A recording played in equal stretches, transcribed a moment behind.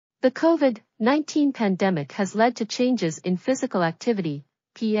The COVID-19 pandemic has led to changes in physical activity,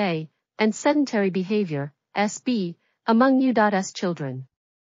 PA, and sedentary behavior, SB, among U.S. children.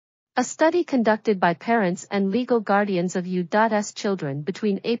 A study conducted by parents and legal guardians of U.S. children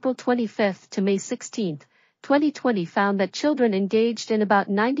between April 25 to May 16, 2020 found that children engaged in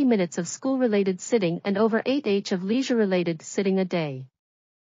about 90 minutes of school-related sitting and over 8 of leisure-related sitting a day.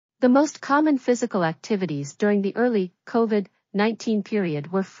 The most common physical activities during the early COVID-19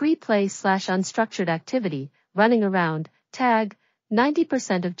 period were free play/unstructured activity, running around, tag,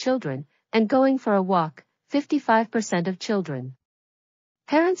 90% of children, and going for a walk, 55% of children.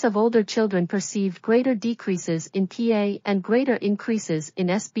 Parents of older children perceived greater decreases in PA and greater increases in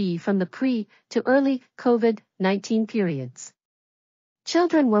SB from the pre- to early COVID-19 periods.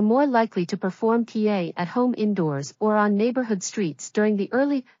 Children were more likely to perform PA at home indoors or on neighborhood streets during the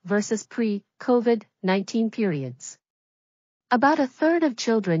early versus pre-COVID-19 periods. About a third of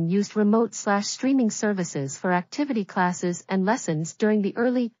children used remote/streaming services for activity classes and lessons during the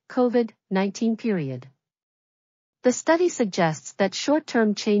early COVID-19 period. The study suggests that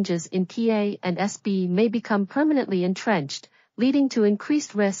short-term changes in PA and SB may become permanently entrenched, leading to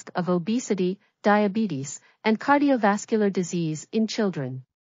increased risk of obesity, diabetes, and cardiovascular disease in children.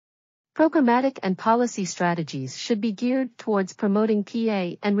 Programmatic and policy strategies should be geared towards promoting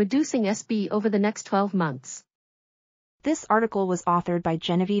PA and reducing SB over the next 12 months. This article was authored by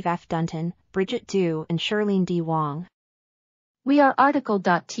Genevieve F. Dunton, Bridgette Du, and Shirlene D. Wang. We are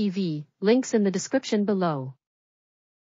RTCLTV, links in the description below.